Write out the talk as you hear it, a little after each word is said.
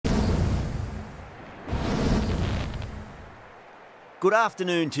good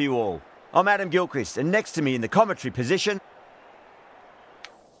afternoon to you all. I'm Adam Gilchrist, and next to me in the commentary position...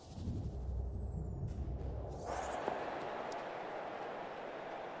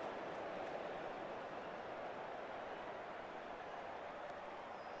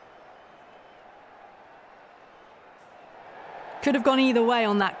 Could have gone either way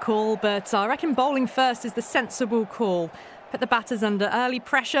on that call, but I reckon bowling first is the sensible call. Put the batters under early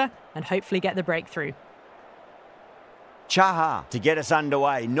pressure and hopefully get the breakthrough. Chaha to get us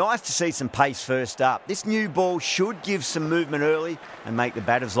underway. Nice to see some pace first up. This new ball should give some movement early and make the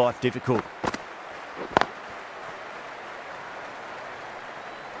batter's life difficult.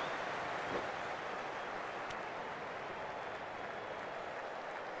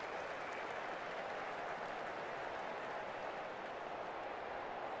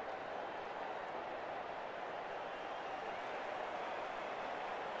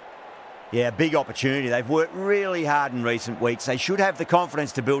 Yeah, big opportunity. They've worked really hard in recent weeks. They should have the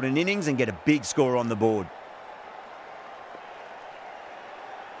confidence to build an innings and get a big score on the board.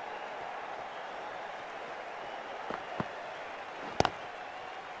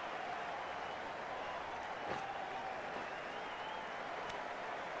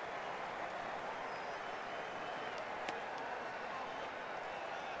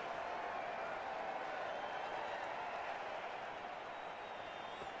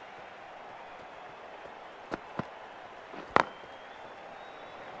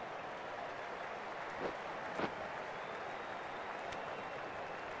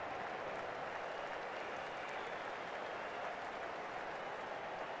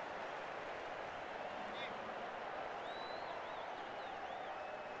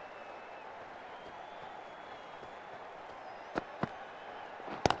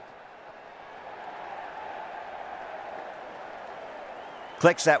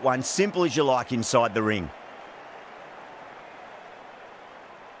 Collects that one, simple as you like, inside the ring.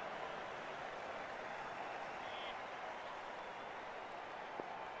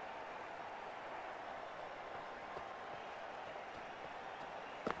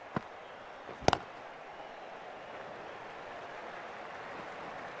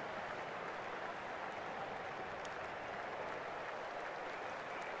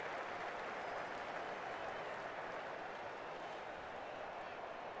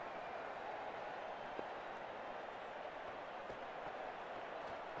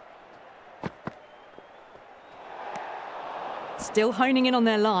 Still honing in on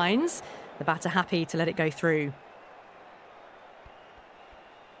their lines. The batter happy to let it go through.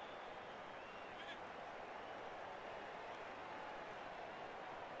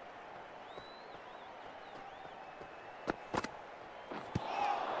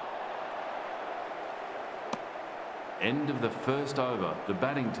 End of the first over. The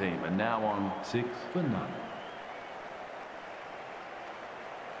batting team are now on 6 for none.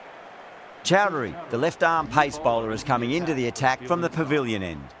 Chowdhury, the left-arm pace bowler, is coming into the attack from the pavilion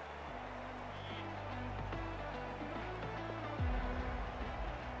end.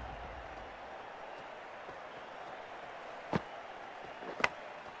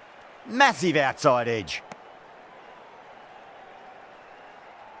 Massive outside edge.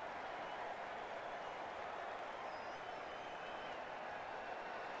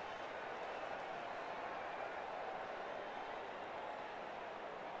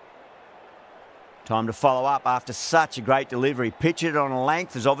 Time to follow up after such a great delivery. Pitch it on a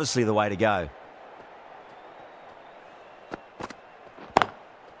length is obviously the way to go.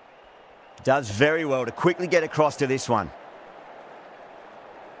 Does very well to quickly get across to this one.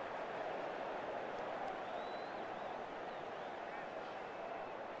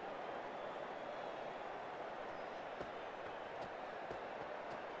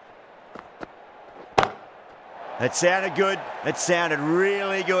 It sounded good. It sounded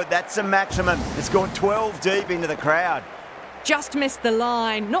really good. That's the maximum. It's gone 12 deep into the crowd. Just missed the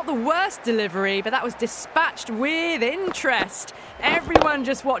line. Not the worst delivery, but that was dispatched with interest. Everyone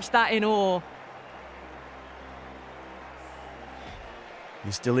just watched that in awe.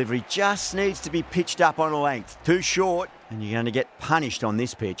 This delivery just needs to be pitched up on a length. Too short, and you're going to get punished on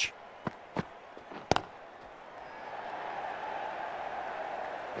this pitch.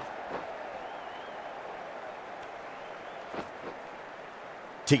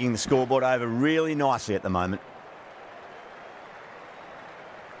 Ticking the scoreboard over really nicely at the moment.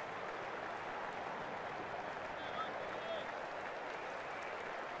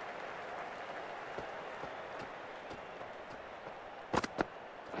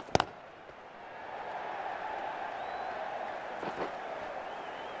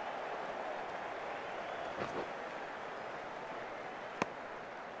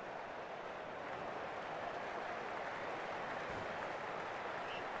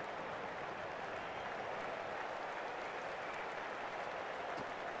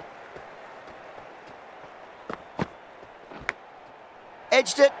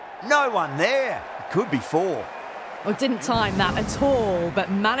 Edged it. No one there. It could be 4. Well, didn't time that at all,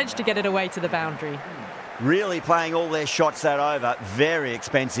 but managed to get it away to the boundary. Really playing all their shots that over. Very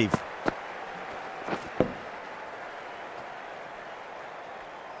expensive.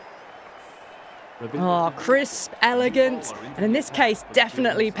 Oh, crisp, elegant, and in this case,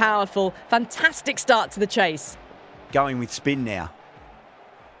 definitely powerful. Fantastic start to the chase. Going with spin now.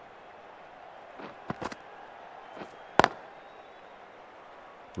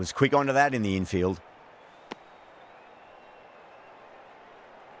 Was quick onto that in the infield.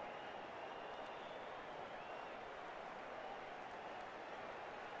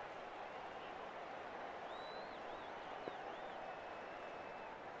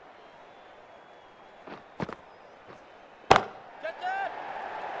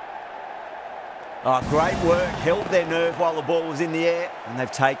 Oh, great work. Held their nerve while the ball was in the air, and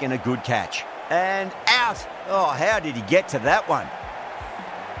they've taken a good catch. And out. Oh, how did he get to that one?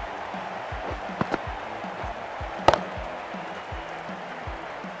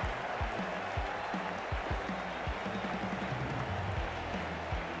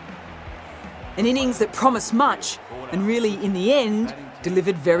 An innings that promised much and really, in the end,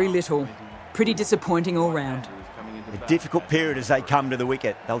 delivered very little. Pretty disappointing all round. A difficult period as they come to the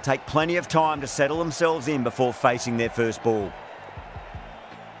wicket. They'll take plenty of time to settle themselves in before facing their first ball.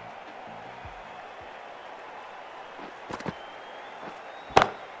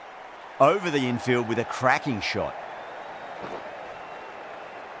 Over the infield with a cracking shot.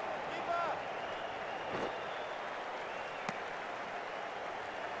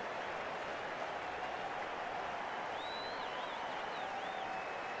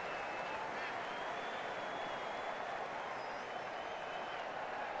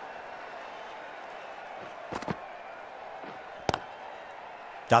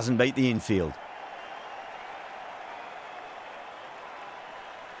 Doesn't beat the infield.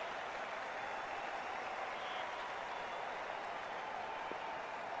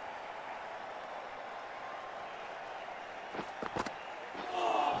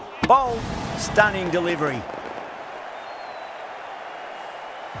 Bold, stunning delivery.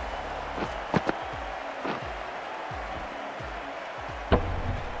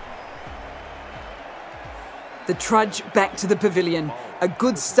 The trudge back to the pavilion. A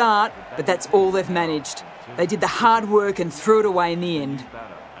good start, but that's all they've managed. They did the hard work and threw it away in the end.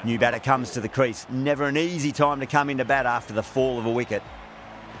 New batter comes to the crease. Never an easy time to come into bat after the fall of a wicket.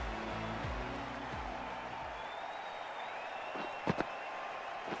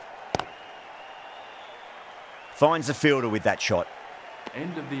 Finds the fielder with that shot.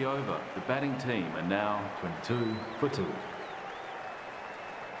 End of the over. The batting team are now 22 for 2.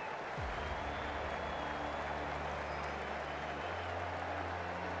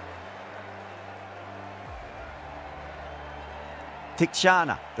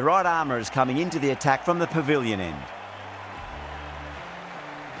 Tikshana, the right armour, is coming into the attack from the pavilion end.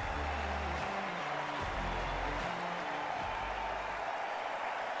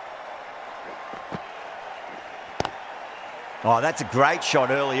 Oh, that's a great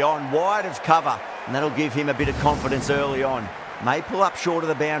shot early on, wide of cover, and that'll give him a bit of confidence early on. May pull up short of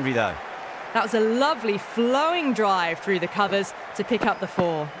the boundary though. That was a lovely flowing drive through the covers to pick up the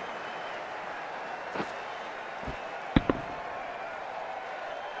 4.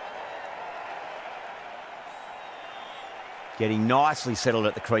 Getting nicely settled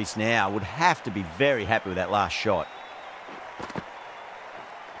at the crease now. Would have to be very happy with that last shot.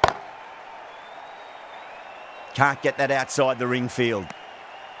 Can't get that outside the ring field.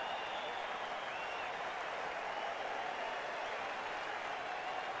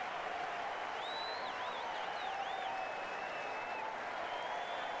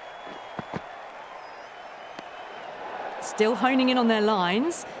 Still honing in on their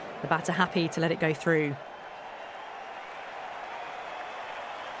lines. The batter happy to let it go through.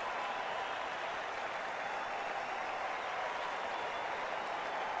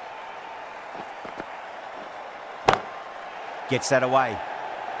 Gets that away.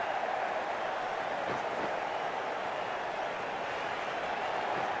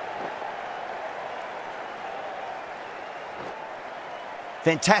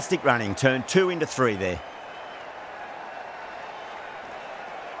 Fantastic running. Turned 2 into 3 there.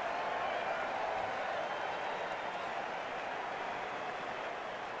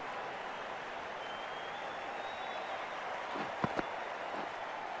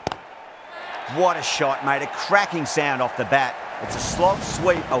 What a shot, made a cracking sound off the bat. It's a slog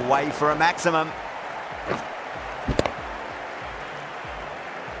sweep away for a maximum.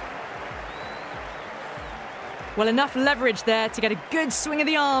 Well, enough leverage there to get a good swing of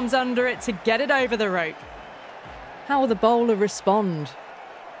the arms under it to get it over the rope. How will the bowler respond?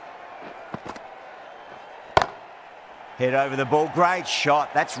 Head over the ball. Great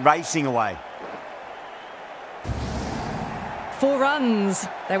shot. That's racing away. 4 runs.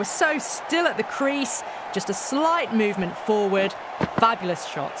 They were so still at the crease. Just a slight movement forward. Fabulous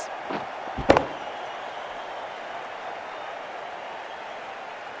shots.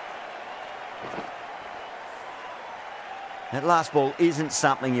 That last ball isn't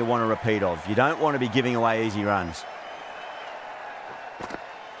something you want to repeat of. You don't want to be giving away easy runs.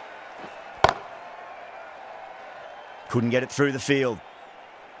 Couldn't get it through the field.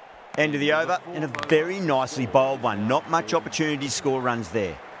 End of the over, and a very nicely bowled one. Not much opportunity to score runs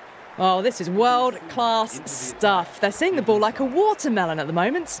there. Oh, this is world-class stuff. They're seeing the ball like a watermelon at the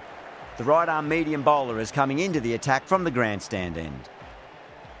moment. The right-arm medium bowler is coming into the attack from the grandstand end.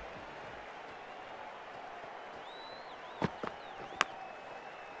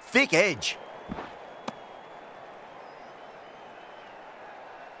 Thick edge.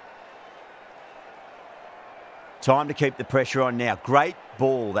 Time to keep the pressure on now. Great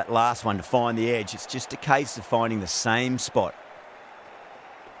ball, that last one, to find the edge. It's just a case of finding the same spot.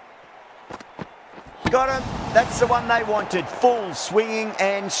 Got him. That's the one they wanted. Full swinging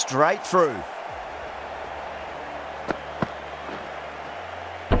and straight through.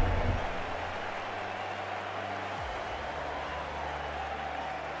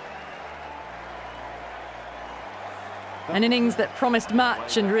 An innings that promised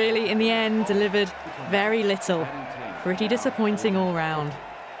much and really, in the end, delivered very little. Pretty disappointing all round.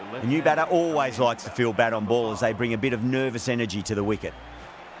 A new batter always likes to feel bat on ball as they bring a bit of nervous energy to the wicket.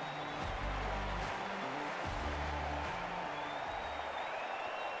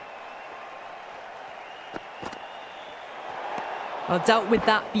 Well, dealt with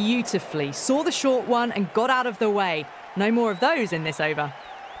that beautifully. Saw the short one and got out of the way. No more of those in this over.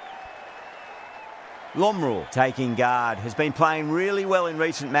 Lomrul taking guard, has been playing really well in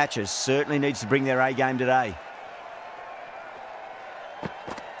recent matches. Certainly needs to bring their A game today.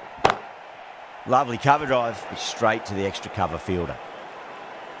 Lovely cover drive, straight to the extra cover fielder.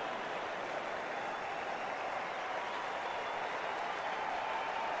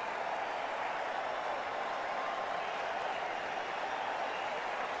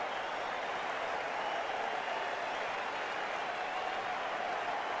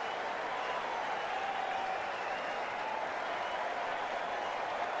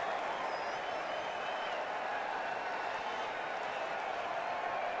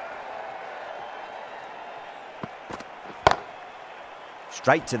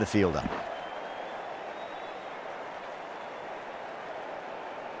 Straight to the fielder.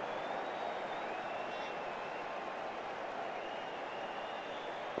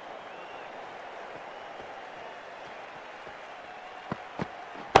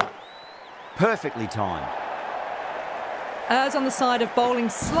 Perfectly timed. Errs on the side of bowling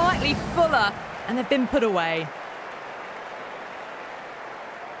slightly fuller, and they've been put away.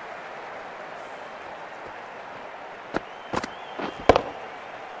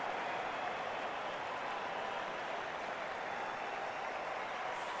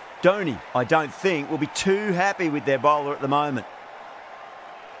 Dhoni, I don't think, will be too happy with their bowler at the moment.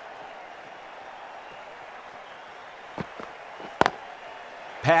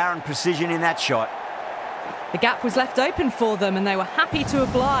 Power and precision in that shot. The gap was left open for them and they were happy to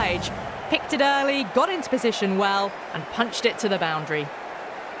oblige. Picked it early, got into position well and punched it to the boundary.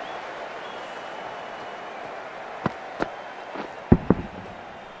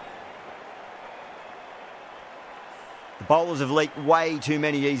 The bowlers have leaked way too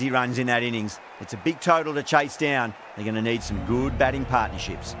many easy runs in that innings. It's a big total to chase down. They're going to need some good batting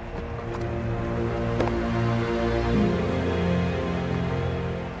partnerships.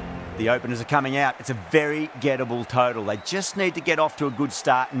 The openers are coming out. It's a very gettable total. They just need to get off to a good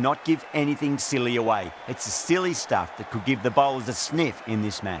start and not give anything silly away. It's the silly stuff that could give the bowlers a sniff in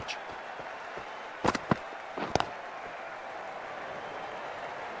this match.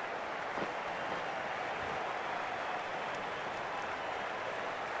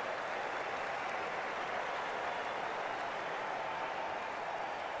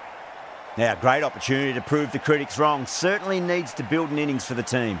 Now, great opportunity to prove the critics wrong. Certainly needs to build an innings for the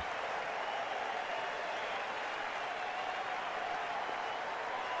team.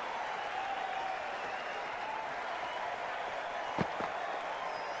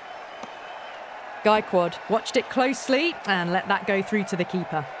 Gaikwad watched it closely and let that go through to the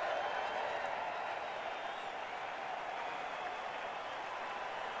keeper.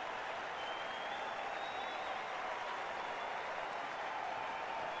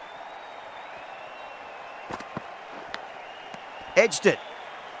 Edged it.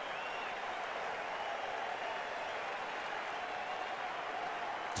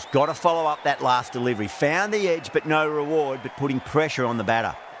 Just got to follow up that last delivery. Found the edge, but no reward, but putting pressure on the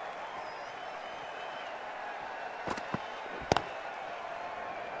batter.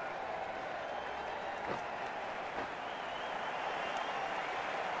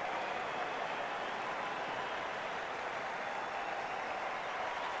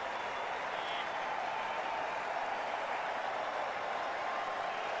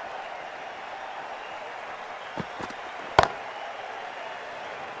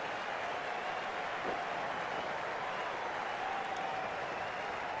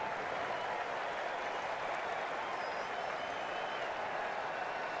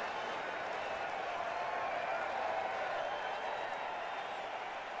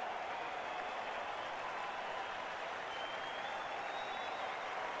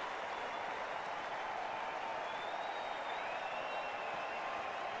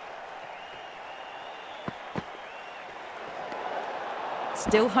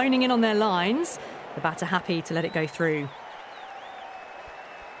 Still honing in on their lines. The batter happy to let it go through.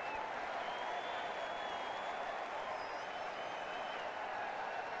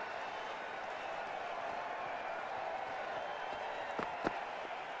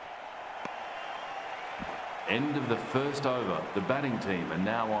 End of the first over. The batting team are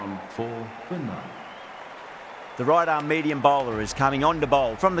now on 4 for none. The right arm medium bowler is coming on to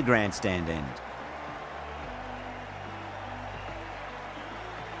bowl from the grandstand end.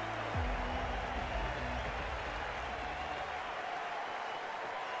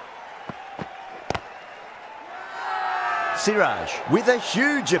 Siraj with a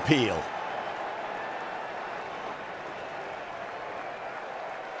huge appeal.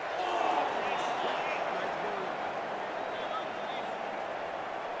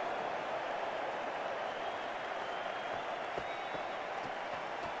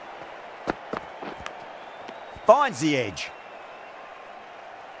 Finds the edge.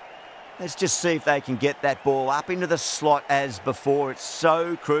 Let's just see if they can get that ball up into the slot as before. It's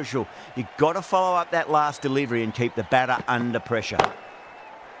so crucial. You've got to follow up that last delivery and keep the batter under pressure.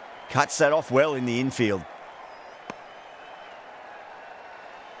 Cuts that off well in the infield.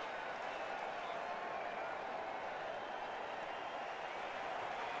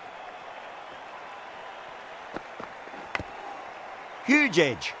 Huge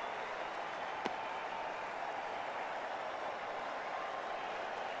edge.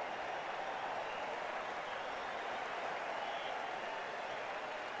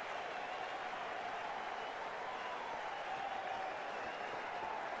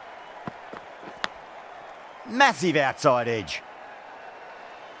 Massive outside edge.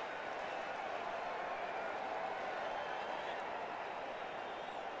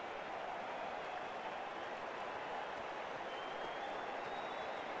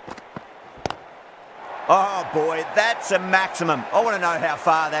 Oh boy, that's a maximum. I want to know how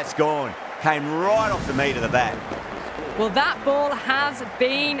far that's gone. Came right off the meat of the bat. Well, that ball has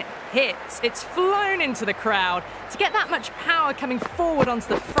been hit. It's flown into the crowd. To get that much power coming forward onto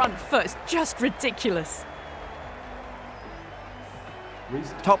the front foot is just ridiculous.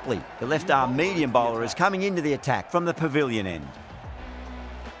 Topley, the left arm medium bowler, is coming into the attack from the pavilion end.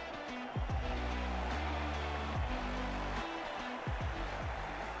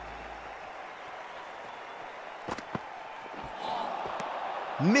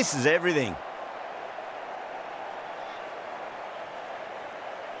 Misses everything.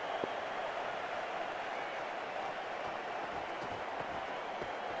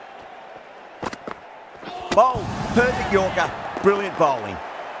 Bowled, perfect Yorker. Brilliant bowling.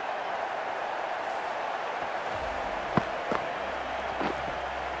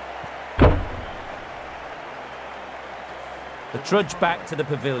 The trudge back to the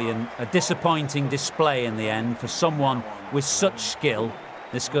pavilion, a disappointing display in the end for someone with such skill.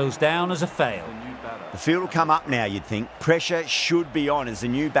 This goes down as a fail. The field will come up now, you'd think. Pressure should be on as the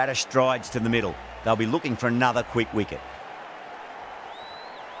new batter strides to the middle. They'll be looking for another quick wicket.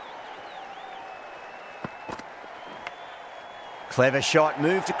 Clever shot,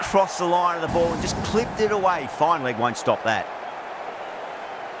 moved across the line of the ball and just clipped it away. Fine leg won't stop that.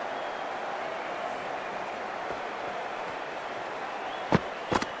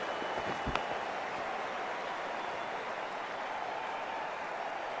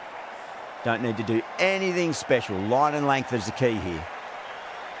 Don't need to do anything special. Line and length is the key here.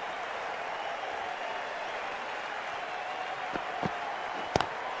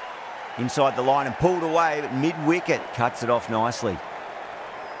 Inside the line and pulled away, but mid-wicket cuts it off nicely.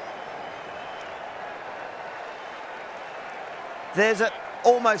 There's an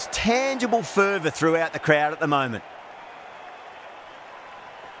almost tangible fervour throughout the crowd at the moment.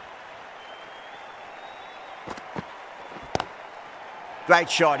 Great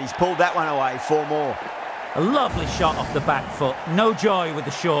shot. He's pulled that one away. 4 more. A lovely shot off the back foot. No joy with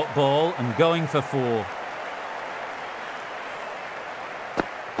the short ball and going for 4.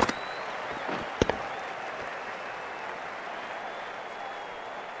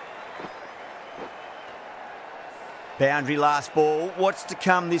 Boundary last ball. What's to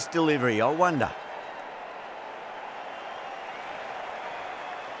come this delivery, I wonder.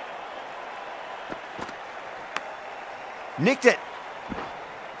 Nicked it.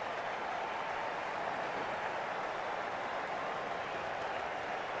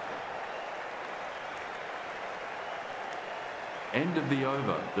 End of the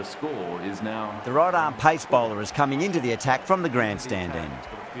over. The score is now... The right arm pace bowler is coming into the attack from the grandstand end.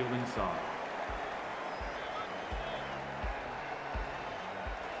 Fielding side.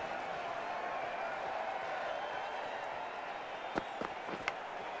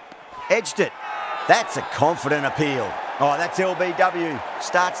 Edged it. That's a confident appeal. Oh, that's LBW.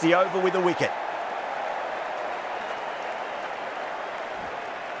 Starts the over with a wicket.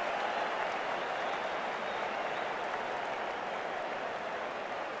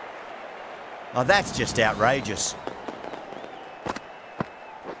 Oh, that's just outrageous.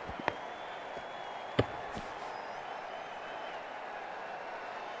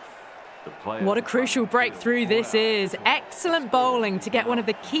 What a crucial breakthrough this is. Excellent bowling to get one of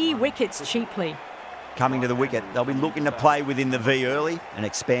the key wickets cheaply. Coming to the wicket, they'll be looking to play within the V early and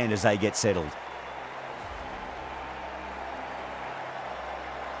expand as they get settled.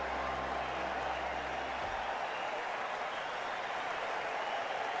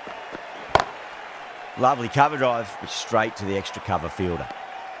 Lovely cover drive, which straight to the extra cover fielder.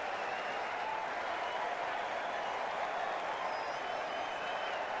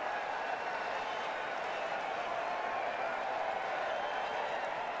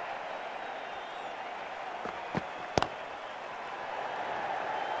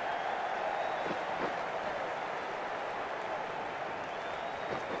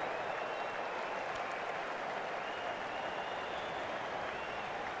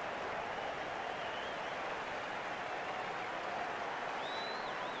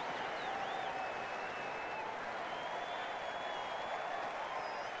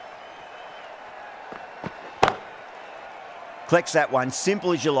 Collects that one,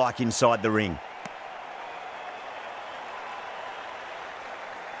 simple as you like inside the ring.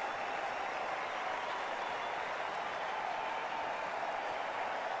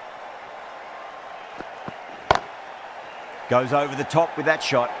 Goes over the top with that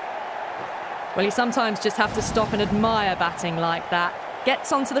shot. Well, you sometimes just have to stop and admire batting like that.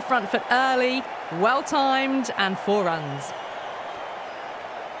 Gets onto the front foot early, well timed, and 4 runs.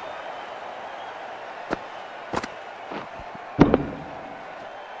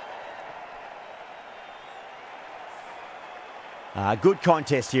 Good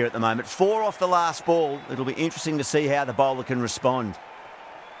contest here at the moment. 4 off the last ball. It'll be interesting to see how the bowler can respond.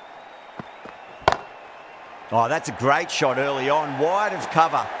 Oh, that's a great shot early on. Wide of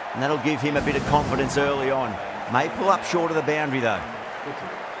cover. And that'll give him a bit of confidence early on. May pull up short of the boundary, though.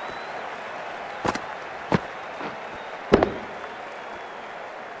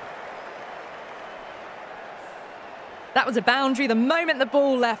 That was a boundary the moment the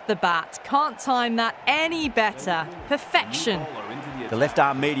ball left the bat. Can't time that any better. Perfection. The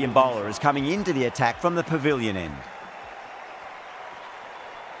left-arm medium bowler is coming into the attack from the pavilion end.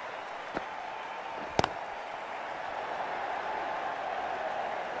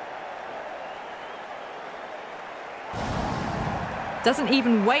 Doesn't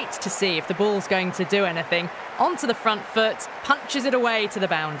even wait to see if the ball's going to do anything. Onto the front foot, punches it away to the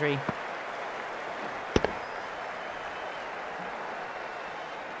boundary.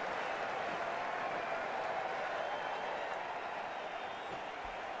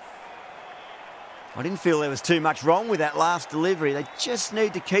 I didn't feel there was too much wrong with that last delivery. They just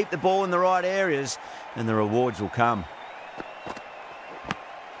need to keep the ball in the right areas and the rewards will come.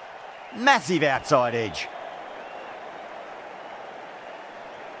 Massive outside edge.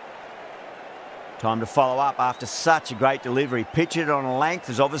 Time to follow up after such a great delivery. Pitch it on a length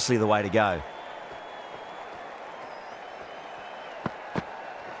is obviously the way to go.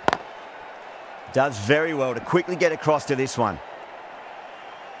 Does very well to quickly get across to this one.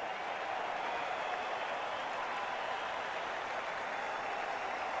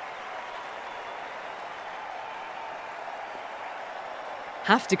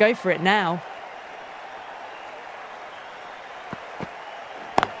 Have to go for it now.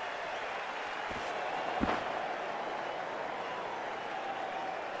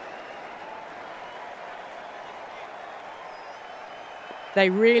 They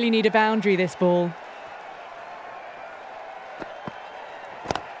really need a boundary, this ball.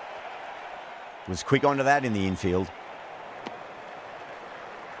 Was quick onto that in the infield.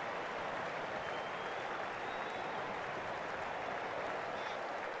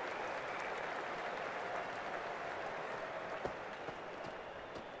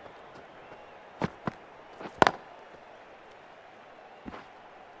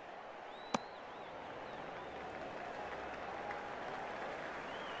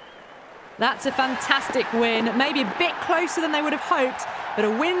 That's a fantastic win, maybe a bit closer than they would have hoped, but a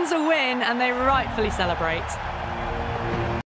win's a win and they rightfully celebrate.